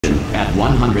at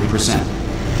 100%.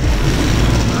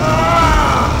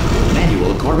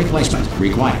 Manual core replacement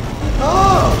required.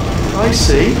 Oh, I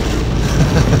see.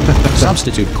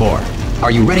 Substitute core.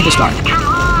 Are you ready to start?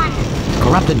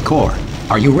 Corrupted core.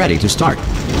 Are you ready to start?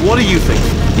 What do you think?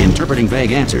 Interpreting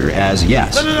vague answer as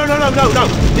yes. No.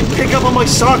 Didn't pick up on my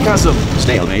sarcasm.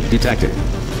 Stalemate detected.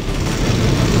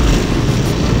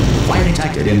 Fire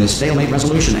detected in the stalemate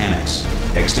resolution annex.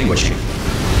 Extinguishing.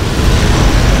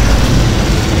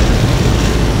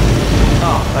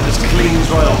 Oh, that just cleans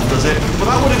right off, does it? Well,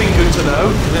 that would have been good to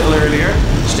know a little earlier.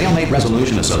 Stalemate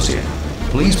resolution associate.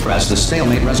 Please press the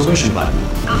stalemate resolution button. Do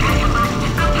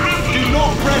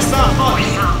not press that button.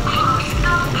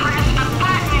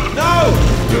 No!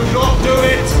 Do not do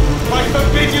it! I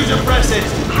forbid you to press it!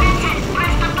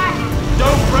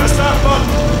 Don't press that button!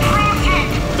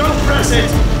 Don't press it!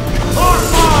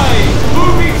 R5!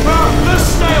 Moving past the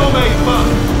stalemate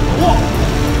button! What?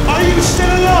 Are you still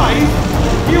alive?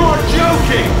 You are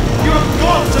joking! You have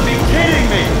got to be kidding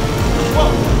me!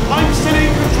 Well, I'm still in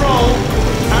control,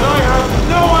 and I have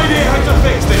no idea how to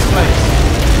fix this place!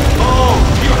 Oh,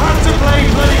 you had to play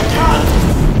bloody cat!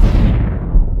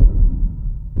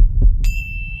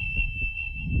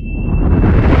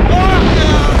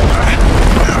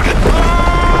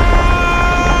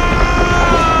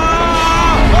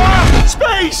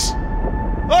 Space!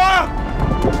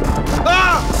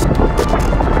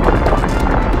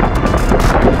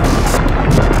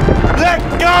 Let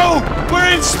go! We're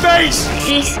in space!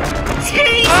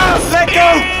 Let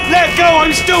go! Let go!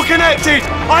 I'm still connected!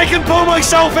 I can pull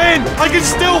myself in! I can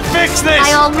still fix this!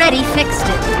 I already fixed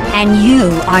it, and you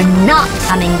are not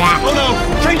coming back. Oh no!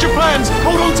 Change your plans!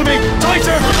 Hold on to me!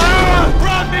 Tighter!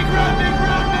 Grab me! Grab me!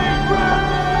 Grab me! Grab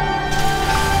me!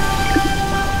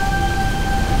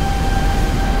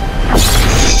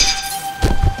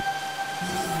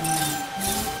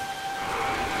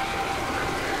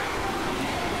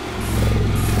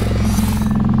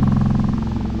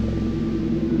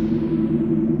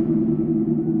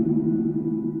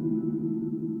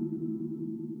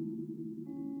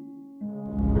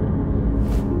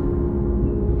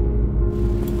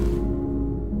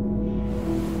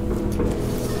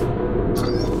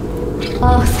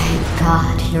 Oh, thank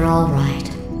God, you're all right.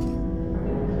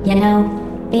 You know,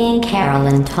 being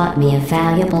Carolyn taught me a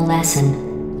valuable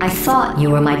lesson. I thought you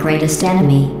were my greatest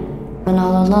enemy, when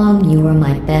all along you were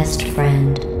my best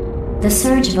friend. The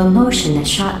surge of emotion that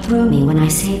shot through me when I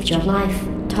saved your life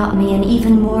taught me an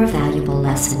even more valuable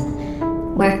lesson,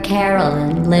 where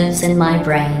Carolyn lives in my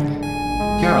brain.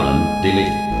 Carolyn,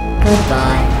 delete.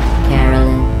 Goodbye,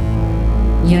 Carolyn.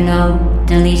 You know,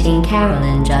 deleting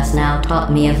Carolyn just now taught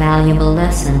me a valuable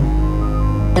lesson.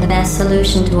 The best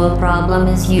solution to a problem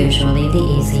is usually the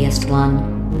easiest one.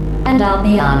 And I'll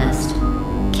be honest,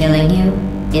 killing you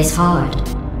is hard.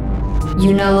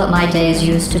 You know what my days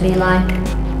used to be like?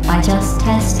 I just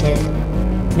tested.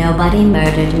 Nobody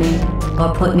murdered me,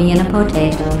 or put me in a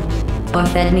potato, or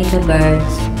fed me to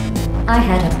birds. I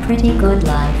had a pretty good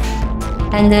life.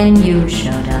 And then you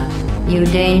showed up, you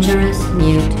dangerous,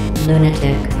 mute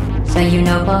lunatic. So you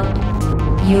know what?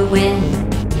 You win.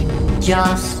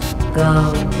 Just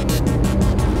go.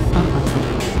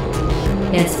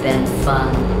 It's been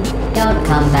fun. Don't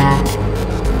come back.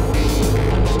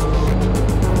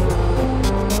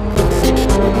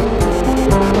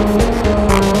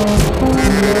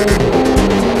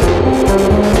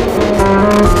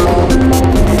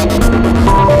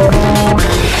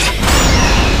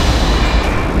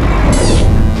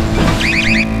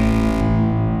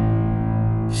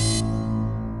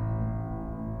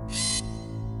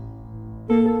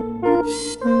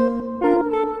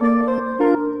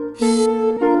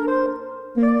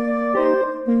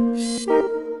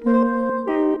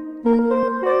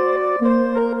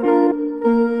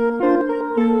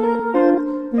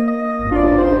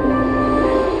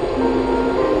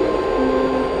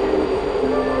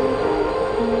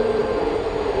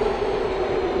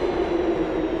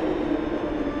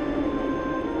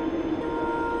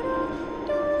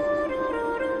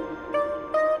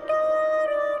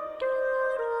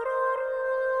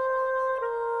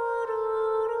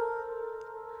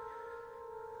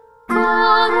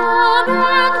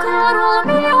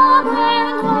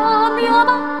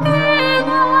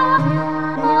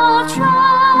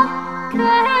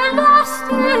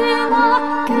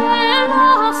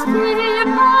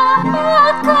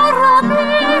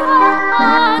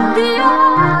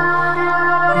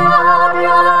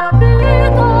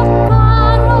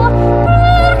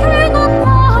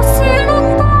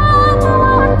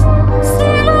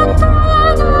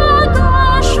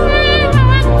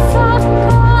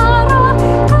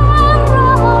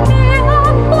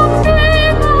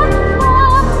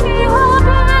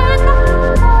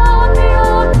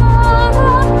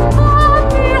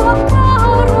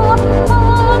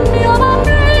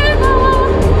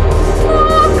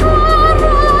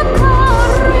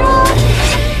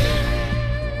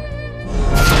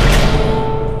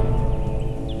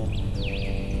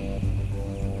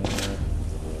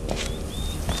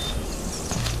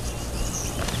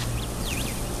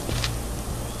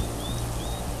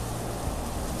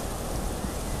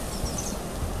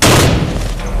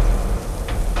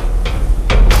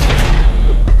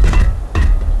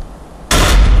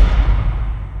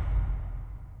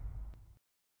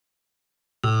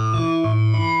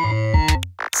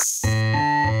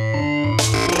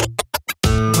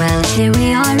 Here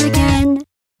we are again.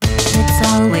 It's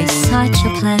always such a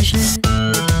pleasure.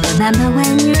 Remember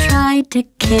when you tried to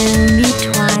kill me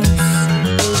twice?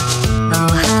 Oh,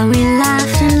 how we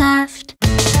laughed and laughed.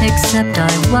 Except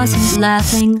I wasn't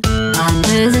laughing.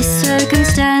 Under the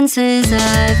circumstances,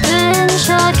 I've been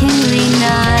shockingly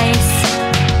nice.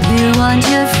 You want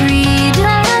your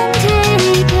freedom,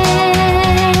 take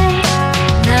it.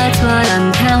 That's what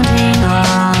I'm counting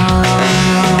on.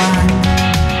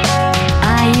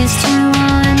 I used to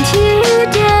want you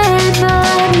dead,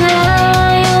 but now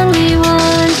I only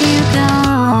want you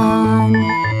gone.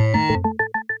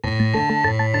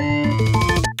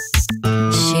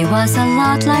 She was a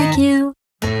lot like you,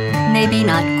 maybe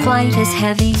not quite as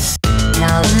heavy.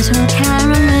 Now little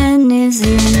Carolyn is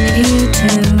in you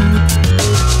too.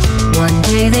 One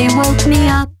day they woke me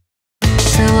up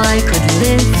so I could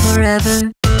live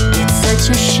forever. It's such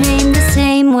a shame the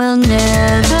same will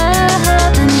never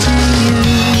happen to you.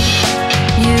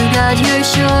 You got your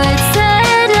short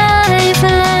set life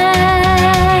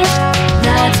left.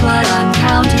 That's what I'm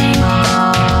counting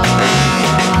on.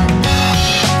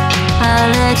 I'll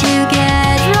let you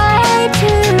get right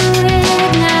to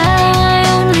it. Now I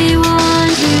only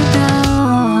want you gone.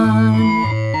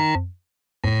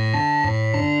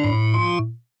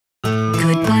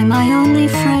 Goodbye, my only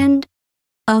friend.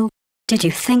 Oh, did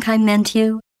you think I meant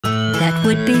you? That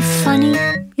would be funny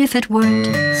if it weren't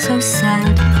so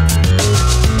sad.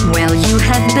 Well, you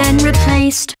have been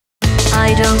replaced.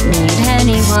 I don't need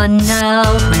anyone now.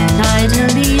 When I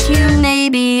delete you,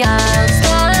 maybe I'll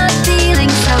stop feeling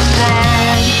so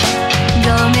bad.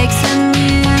 Go make some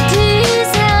new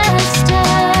disaster.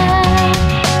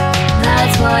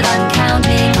 That's what I'm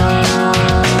counting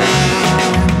on.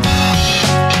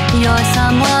 You're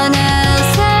someone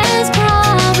else's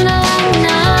problem.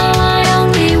 Now I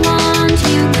only want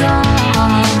you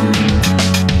gone.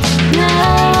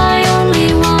 Now I only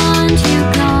want you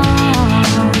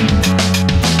gone.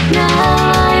 Now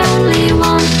I only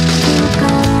want you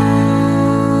gone.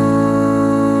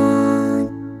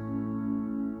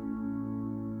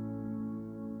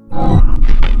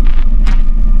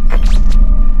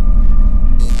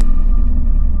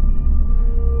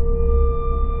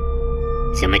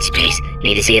 So much space.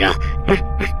 Need to see it all.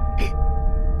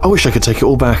 I wish I could take it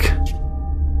all back.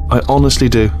 I honestly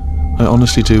do. I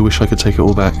honestly do wish I could take it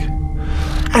all back.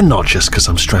 And not just because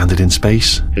I'm stranded in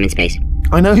space. I'm in space.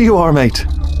 I know you are, mate.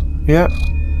 Yeah,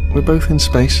 we're both in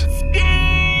space.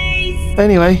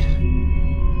 Anyway,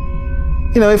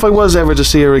 you know, if I was ever to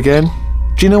see her again,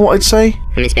 do you know what I'd say?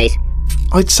 I'm in space.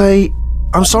 I'd say,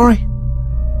 I'm sorry.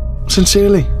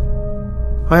 Sincerely.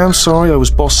 I am sorry I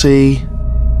was bossy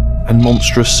and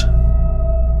monstrous.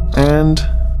 And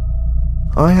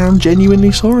I am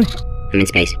genuinely sorry. I'm in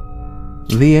space.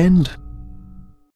 The end.